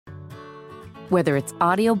Whether it's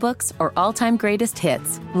audiobooks or all-time greatest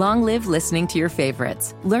hits, long live listening to your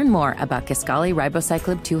favorites. Learn more about Kisqali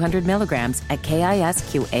Ribociclib 200 milligrams at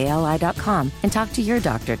KISQALI.com and talk to your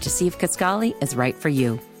doctor to see if Kisqali is right for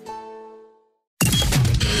you.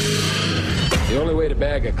 The only way to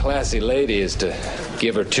bag a classy lady is to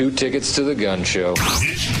give her 2 tickets to the gun show.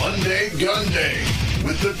 It's Monday Gunday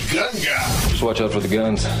with the gun guy. Just watch out for the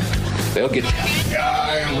guns. They'll get you.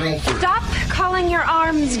 Guy Relford. Stop calling your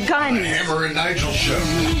arms guns. Hammer and Nigel show.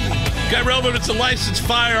 Guy Relford is a licensed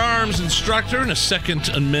firearms instructor and a Second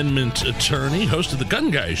Amendment attorney. Host of the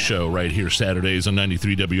Gun Guy Show right here Saturdays on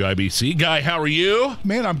 93 WIBC. Guy, how are you?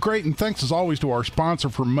 Man, I'm great, and thanks as always to our sponsor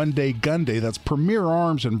for Monday Gun Day. That's Premier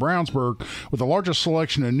Arms in Brownsburg, with the largest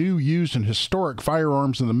selection of new, used, and historic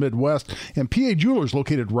firearms in the Midwest, and PA Jewelers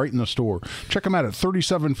located right in the store. Check them out at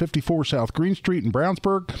 3754 South Green Street in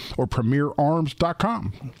Brownsburg or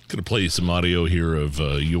premierarms.com. Going to play you some audio here of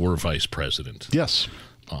your vice president. Yes.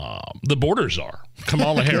 The border czar,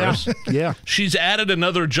 Kamala Harris. Yeah. She's added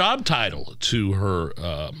another job title to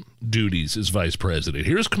her duties as vice president.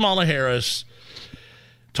 Here's Kamala Harris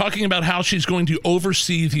talking about how she's going to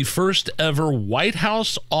oversee the first ever White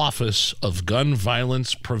House Office of Gun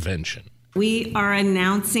Violence Prevention. We are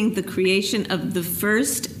announcing the creation of the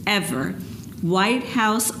first ever White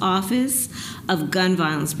House Office of Gun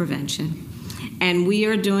Violence Prevention. And we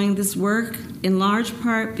are doing this work in large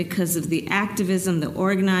part because of the activism, the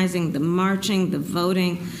organizing, the marching, the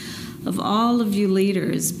voting of all of you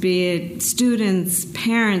leaders, be it students,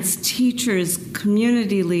 parents, teachers,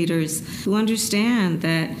 community leaders, who understand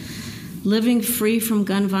that living free from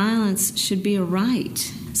gun violence should be a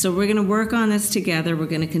right. So we're going to work on this together. We're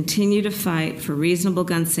going to continue to fight for reasonable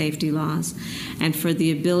gun safety laws and for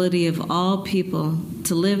the ability of all people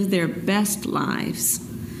to live their best lives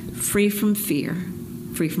free from fear,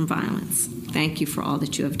 free from violence. Thank you for all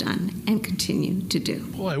that you have done and continue to do.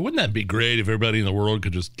 Boy, wouldn't that be great if everybody in the world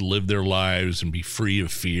could just live their lives and be free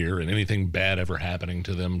of fear and anything bad ever happening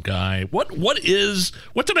to them, Guy? What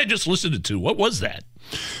did I just listen to? What was that?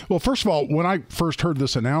 Well, first of all, when I first heard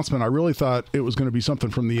this announcement, I really thought it was going to be something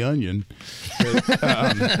from The Onion.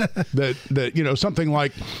 That something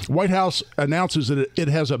like White House announces that it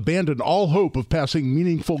has abandoned all hope of passing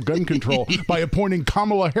meaningful gun control by appointing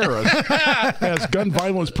Kamala Harris as gun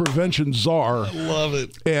violence prevention czar. I love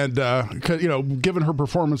it. And, given her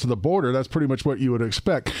performance at the border, that's pretty much what you would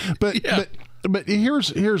expect. But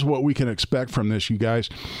here's what we can expect from this, you guys.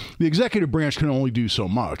 The executive branch can only do so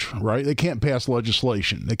much, right? They can't pass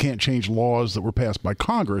legislation. They can't change laws that were passed by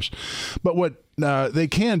Congress. But what they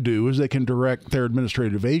can do is they can direct their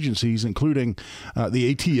administrative agencies, including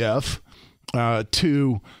the ATF,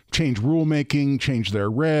 to change rulemaking, change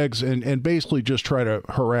their regs, and basically just try to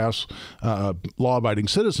harass law-abiding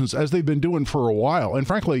citizens, as they've been doing for a while. And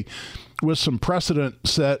frankly, with some precedent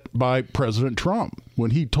set by President Trump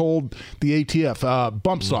when he told the ATF,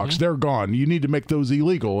 bump stocks, they're gone. You need to make those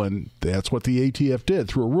illegal. And that's what the ATF did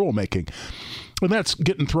through a rulemaking. And that's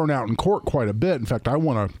getting thrown out in court quite a bit. In fact, I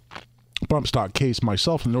won a bump stock case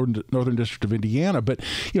myself in the Northern District of Indiana. But,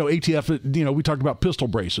 ATF, we talked about pistol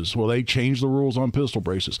braces. Well, they changed the rules on pistol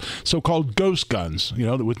braces. So-called ghost guns,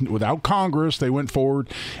 without Congress, they went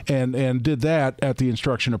forward and did that at the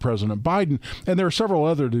instruction of President Biden. And there are several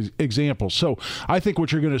other examples. So I think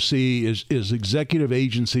what you're going to see is executive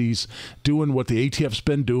agencies doing what the ATF's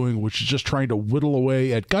been doing, which is just trying to whittle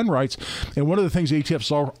away at gun rights. And one of the things the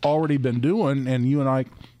ATF's already been doing, and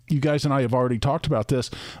you guys and I have already talked about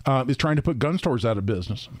this, is trying to put gun stores out of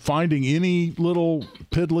business, finding any little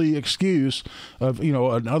piddly excuse of,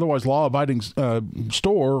 an otherwise law-abiding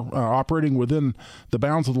store operating within the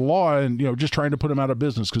bounds of the law and, just trying to put them out of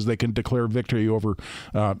business because they can declare victory over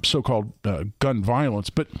so-called gun violence.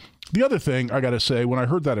 But the other thing I got to say, when I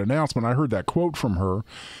heard that announcement, I heard that quote from her,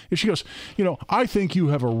 is she goes, I think you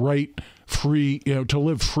have a right to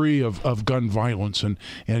live free of gun violence, and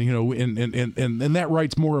that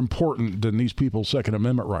right's more important than these people's Second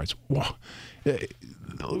Amendment rights. Well,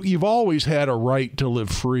 you've always had a right to live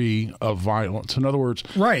free of violence. In other words,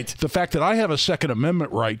 right. The fact that I have a Second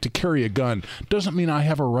Amendment right to carry a gun doesn't mean I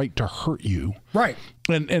have a right to hurt you. Right.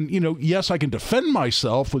 And yes, I can defend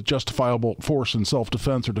myself with justifiable force in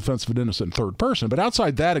self-defense or defense of an innocent third person. But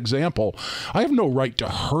outside that example, I have no right to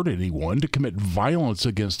hurt anyone, to commit violence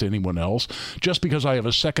against anyone else, just because I have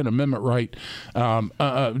a Second Amendment right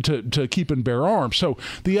to keep and bear arms. So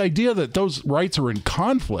the idea that those rights are in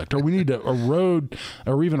conflict, or we need to erode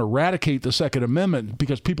or even eradicate the Second Amendment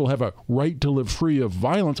because people have a right to live free of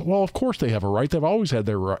violence, well, of course they have a right. They've always had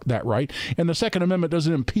that right. And the Second Amendment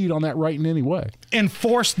doesn't impede on that right in any way.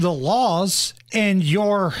 Enforce the laws, and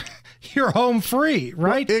your you're home free,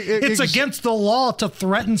 right? Well, it's against the law to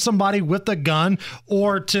threaten somebody with a gun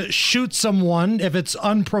or to shoot someone if it's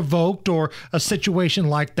unprovoked or a situation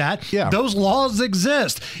like that. Yeah. Those laws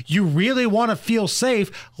exist. You really want to feel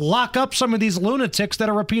safe, lock up some of these lunatics that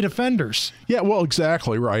are repeat offenders. Yeah, well,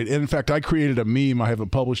 exactly right. And in fact, I created a meme. I haven't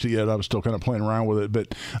published it yet. I was still kind of playing around with it,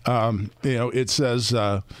 but it says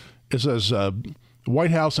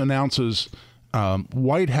White House announces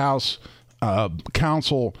White House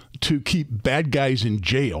counsel to keep bad guys in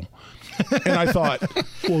jail. And I thought,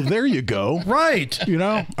 well, there you go. Right.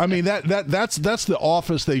 I mean, that's the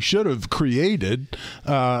office they should have created,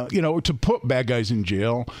 to put bad guys in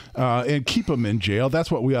jail and keep them in jail.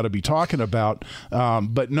 That's what we ought to be talking about.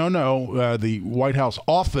 But no, the White House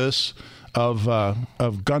office of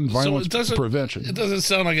gun violence prevention. It doesn't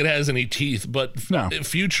sound like it has any teeth, but No.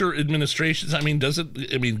 Future administrations,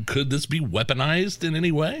 could this be weaponized in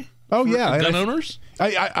any way? Oh, yeah. Gun owners?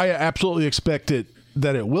 I absolutely expect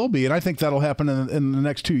that it will be, and I think that'll happen in the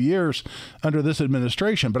next 2 years under this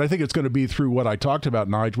administration. But I think it's going to be through what I talked about,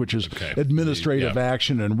 Nige, which is administrative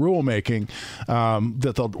action and rulemaking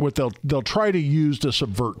that they'll try to use to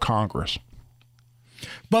subvert Congress.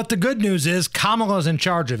 But the good news is Kamala's in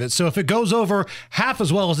charge of it. So if it goes over half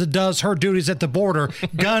as well as it does her duties at the border,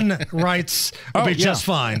 gun rights will be just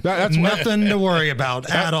fine. That's nothing to worry about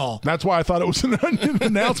at all. That's why I thought it was an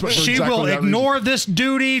announcement. She will ignore this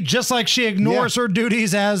duty just like she ignores her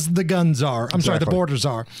duties as the guns are. The borders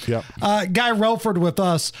are. Yep. Guy Relford with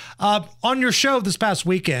us. On your show this past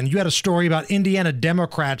weekend, you had a story about Indiana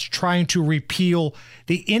Democrats trying to repeal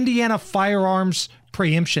the Indiana Firearms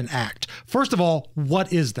Preemption Act. First of all,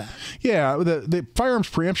 what is that? Yeah, the Firearms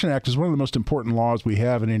Preemption Act is one of the most important laws we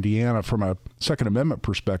have in Indiana from a Second Amendment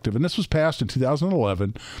perspective, and this was passed in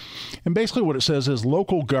 2011. And basically what it says is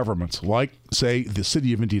local governments, like, say, the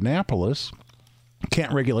city of Indianapolis,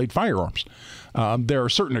 can't regulate firearms. There are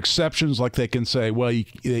certain exceptions, like they can say, well,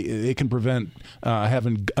 they can prevent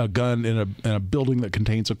having a gun in a building that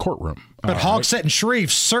contains a courtroom. But Hogsett and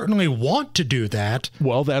Shreve certainly want to do that.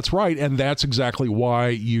 Well, that's right, and that's exactly why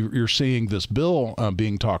you're seeing this bill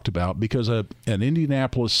being talked about, because an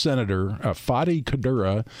Indianapolis senator, Fadi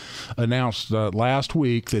Kadura, announced last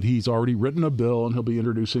week that he's already written a bill and he'll be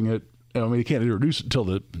introducing it. He can't introduce it until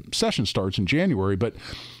the session starts in January, but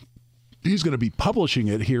he's going to be publishing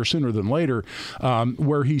it here sooner than later,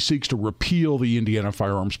 where he seeks to repeal the Indiana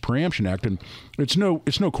Firearms Preemption Act. And it's no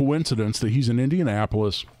coincidence that he's in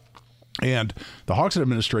Indianapolis, and the Hogsett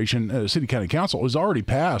administration, City County Council, has already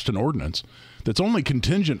passed an ordinance that's only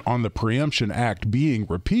contingent on the Preemption Act being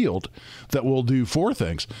repealed that will do four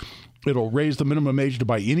things. It'll raise the minimum age to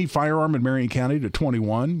buy any firearm in Marion County to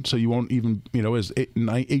 21, so you won't even, as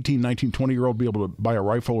 18, 19, 20-year-old be able to buy a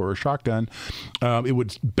rifle or a shotgun. It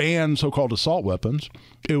would ban so-called assault weapons.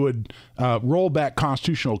 It would roll back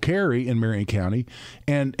constitutional carry in Marion County,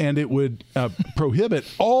 and it would prohibit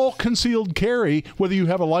all concealed carry, whether you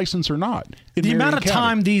have a license or not. The amount of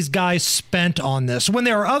time these guys spent on this, when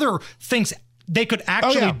there are other things they could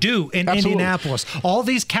actually do in Indianapolis. All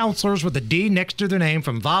these counselors with a D next to their name,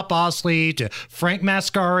 from Vop Osley to Frank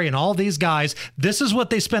Mascari and all these guys, this is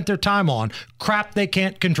what they spent their time on. Crap they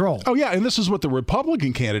can't control. Oh, yeah, and this is what the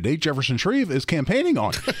Republican candidate, Jefferson Shreve, is campaigning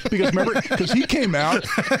on. Because he came out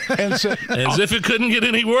and said... As if it couldn't get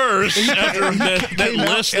any worse after that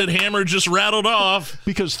list that Hammer just rattled off.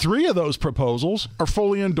 Because 3 of those proposals are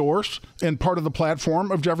fully endorsed and part of the platform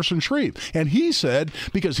of Jefferson Shreve. And he said,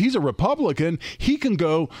 because he's a Republican, he can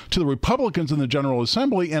go to the Republicans in the General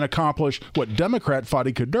Assembly and accomplish what Democrat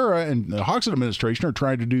Fadi Kadura and the Hogsett administration are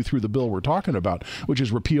trying to do through the bill we're talking about, which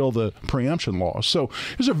is repeal the preemption laws. So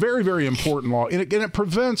it's a very, very important law, and it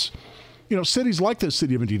prevents cities like the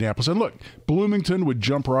city of Indianapolis. And look, Bloomington would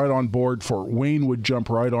jump right on board. Fort Wayne would jump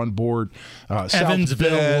right on board. Evansville South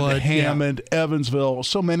Bend, would, Hammond, Evansville,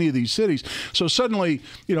 so many of these cities. So suddenly,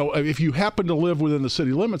 if you happen to live within the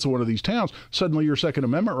city limits of one of these towns, suddenly your Second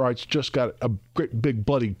Amendment rights just got a great big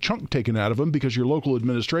bloody chunk taken out of them because your local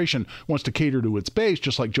administration wants to cater to its base,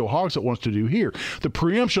 just like Joe Hogsett wants to do here. The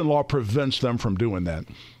preemption law prevents them from doing that.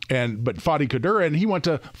 But Fadi Kadura, and he went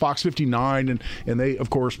to Fox 59, and they, of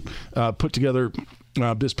course, put together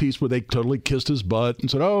this piece where they totally kissed his butt and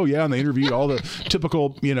said, oh, yeah, and they interviewed all the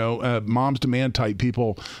typical, mom's demand type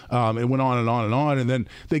people. It went on and on and on. And then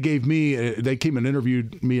they came and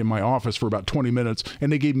interviewed me in my office for about 20 minutes,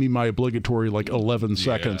 and they gave me my obligatory, 11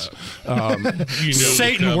 seconds.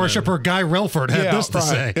 Satan worshiper Guy Relford had this to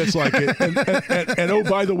say. It's like, and oh,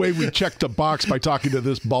 by the way, we checked the box by talking to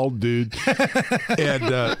this bald dude.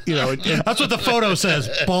 And, that's what the photo says,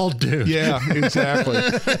 bald dude. Yeah, exactly.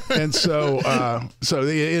 And so, So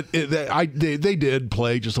they did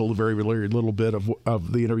play just a very little bit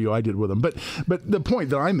of the interview I did with them. But the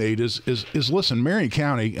point that I made is listen, Marion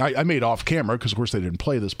County, I made off camera because of course they didn't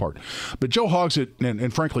play this part, but Joe Hogsett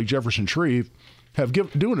and frankly Jefferson Shreve have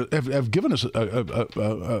given us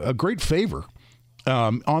a great favor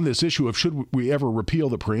on this issue of should we ever repeal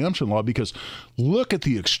the preemption law, because look at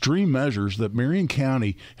the extreme measures that Marion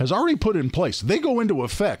County has already put in place. They go into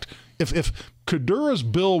effect. If Kadura's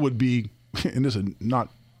bill would be, and this is not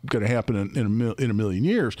going to happen in a million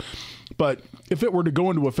years, but if it were to go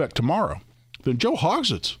into effect tomorrow, then Joe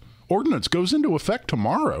Hogsett's ordinance goes into effect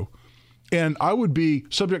tomorrow, and I would be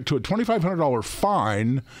subject to a $2,500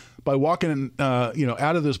 fine by walking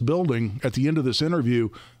out of this building at the end of this interview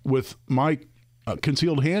with my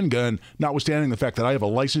concealed handgun, notwithstanding the fact that I have a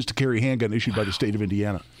license to carry handgun issued by the state of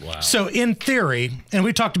Indiana. Wow. So in theory, and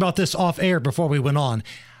we talked about this off air before we went on,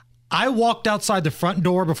 I walked outside the front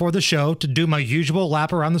door before the show to do my usual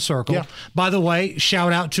lap around the circle. Yeah. By the way,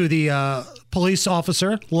 shout out to the police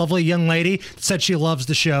officer, lovely young lady, said she loves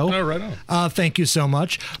the show. Oh, right on. Thank you so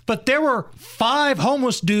much. But there were 5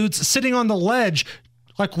 homeless dudes sitting on the ledge,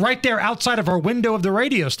 like right there outside of our window of the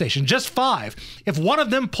radio station, just 5. If one of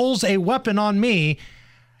them pulls a weapon on me,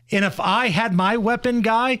 and if I had my weapon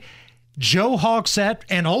guy, Joe Hogsett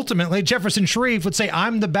and ultimately Jefferson Shreve would say,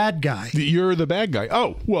 I'm the bad guy. You're the bad guy.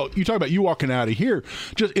 Oh, well, you talk about you walking out of here.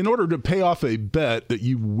 Just in order to pay off a bet that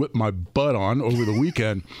you whipped my butt on over the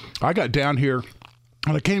weekend, I got down here.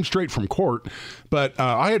 And I came straight from court, but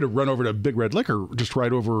I had to run over to Big Red Liquor just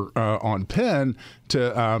right over on Penn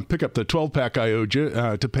to pick up the 12-pack I owed you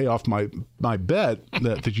to pay off my bet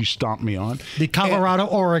that you stomped me on. The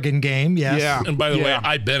Colorado-Oregon game, yes. Yeah. And by the way,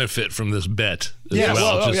 I benefit from this bet as yes.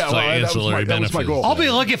 well. Ancillary that was my goal. I'll be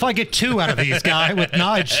lucky if I get 2 out of these, guy, with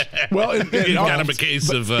Nudge. Well, kind of a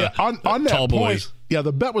case of on that tall point, boys. Yeah,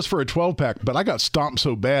 the bet was for a 12-pack, but I got stomped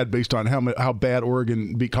so bad based on how bad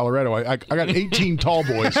Oregon beat Colorado. I got 18 tall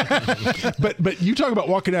boys. But you talk about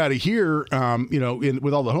walking out of here,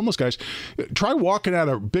 with all the homeless guys. Try walking out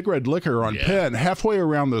of Big Red Liquor on Penn, halfway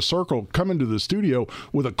around the circle, come into the studio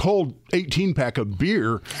with a cold 18-pack of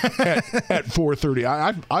beer at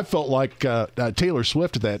 4:30. I felt like Taylor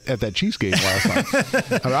Swift at that Chiefs game last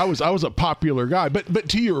night. I was a popular guy. But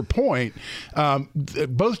to your point,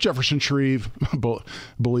 both Jefferson Shreve,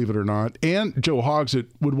 believe it or not, and Joe Hogsett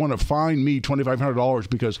would want to fine me $2,500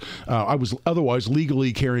 because I was otherwise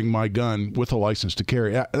legally carrying my gun with a license to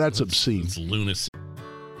carry. That's obscene. It's lunacy.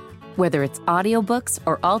 Whether it's audiobooks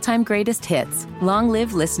or all-time greatest hits, long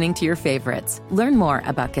live listening to your favorites. Learn more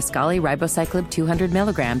about Kisqali Ribociclib 200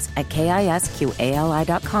 milligrams at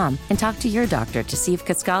KISQALI.com and talk to your doctor to see if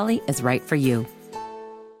Kisqali is right for you.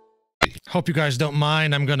 Hope you guys don't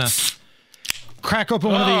mind. I'm going to crack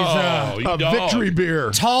open one of these victory beer.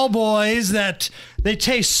 Tall boys that they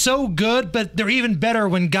taste so good, but they're even better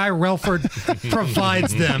when Guy Relford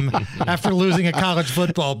provides them after losing a college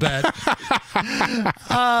football bet.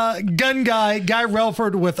 Gun Guy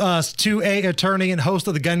Relford with us, 2A attorney and host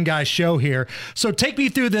of the Gun Guy show here. So take me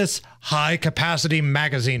through this high-capacity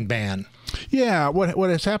magazine ban. Yeah, what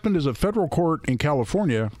has happened is a federal court in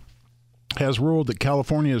California has ruled that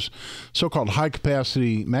California's so-called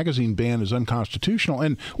high-capacity magazine ban is unconstitutional.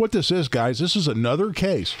 And what this is, guys, this is another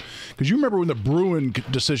case. Because you remember when the Bruin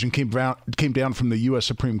decision came down from the U.S.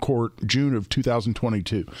 Supreme Court June of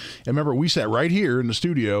 2022. And remember, we sat right here in the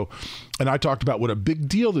studio, and I talked about what a big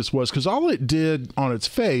deal this was, because all it did on its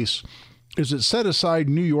face is it set aside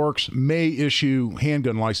New York's May issue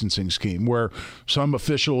handgun licensing scheme, where some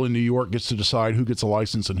official in New York gets to decide who gets a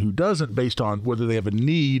license and who doesn't based on whether they have a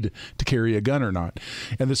need to carry a gun or not.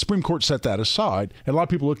 And the Supreme Court set that aside. And a lot of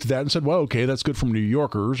people looked at that and said, well, okay, that's good from New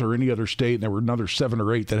Yorkers or any other state. And there were another 7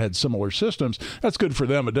 or 8 that had similar systems. That's good for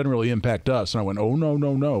them. It doesn't really impact us. And I went, oh,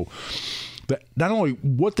 no. That not only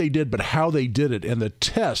what they did, but how they did it. And the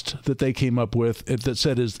test that they came up with that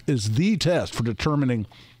said is the test for determining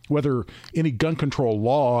whether any gun control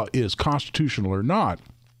law is constitutional or not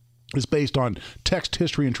is based on text,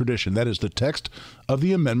 history, and tradition. That is the text of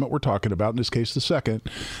the amendment we're talking about, in this case, the second,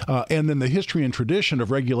 and then the history and tradition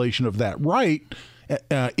of regulation of that right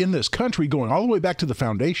in this country going all the way back to the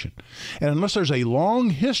foundation. And unless there's a long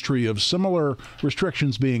history of similar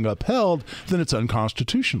restrictions being upheld, then it's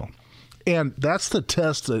unconstitutional. And that's the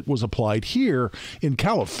test that was applied here in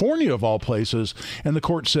California, of all places. And the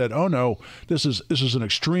court said, oh, no, this is an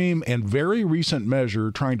extreme and very recent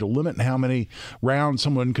measure trying to limit how many rounds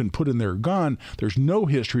someone can put in their gun. There's no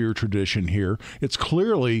history or tradition here. It's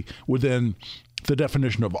clearly within the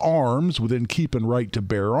definition of arms within keep and right to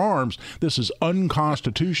bear arms. This is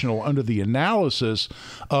unconstitutional under the analysis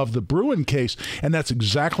of the Bruen case. And that's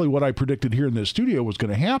exactly what I predicted here in this studio was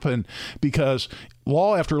going to happen, because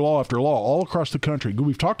law after law after law all across the country,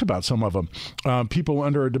 we've talked about some of them, people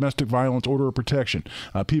under a domestic violence order of protection,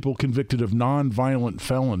 people convicted of non-violent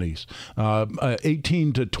felonies,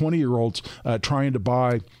 18 to 20-year-olds trying to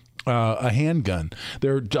buy a handgun.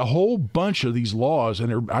 There are a whole bunch of these laws,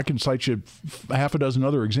 and I can cite you half a dozen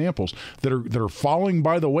other examples that are falling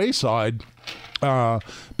by the wayside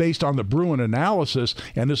based on the Bruen analysis,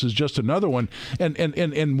 and this is just another one. And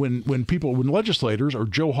when legislators or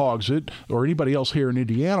Joe Hogsett or anybody else here in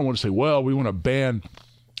Indiana want to say, well, we want to ban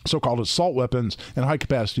so-called assault weapons and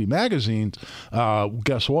high-capacity magazines,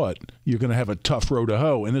 guess what? You're going to have a tough row to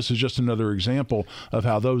hoe, and this is just another example of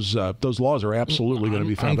how those laws are absolutely going to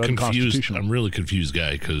be found unconstitutional. I'm really confused,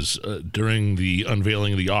 Guy, because during the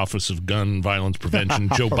unveiling of the Office of Gun Violence Prevention,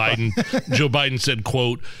 Joe Biden said,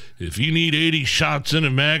 quote, "If you need 80 shots in a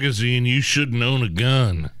magazine, you shouldn't own a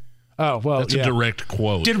gun." Oh, well, that's a direct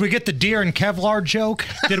quote. Did we get the deer and Kevlar joke?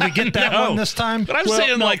 Did we get that one this time? But I'm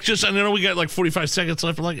saying, I know we got like 45 seconds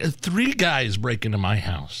left. Like 3 guys break into my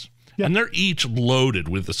house, and they're each loaded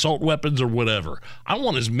with assault weapons or whatever. I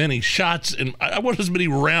want as many shots and I want as many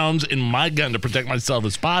rounds in my gun to protect myself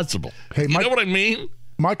as possible. Hey, you know what I mean?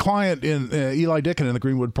 My client in Eli Dickin in the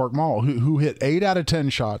Greenwood Park Mall, who hit 8 out of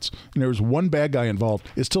 10 shots, and there was one bad guy involved.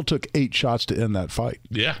 It still took 8 shots to end that fight.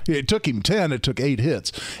 Yeah, it took him 10. It took 8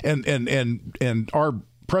 hits, and our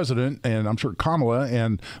president, and I'm sure Kamala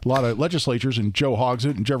and a lot of legislatures and Joe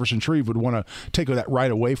Hogsett and Jefferson Shreve would want to take that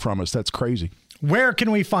right away from us. That's crazy. Where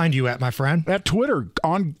can we find you at, my friend? At Twitter,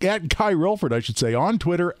 at Guy Relford, I should say. On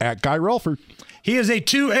Twitter, at Guy Relford. He is a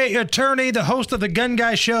 2A attorney, the host of the Gun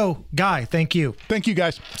Guy Show. Guy, thank you. Thank you,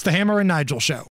 guys. It's the Hammer and Nigel Show.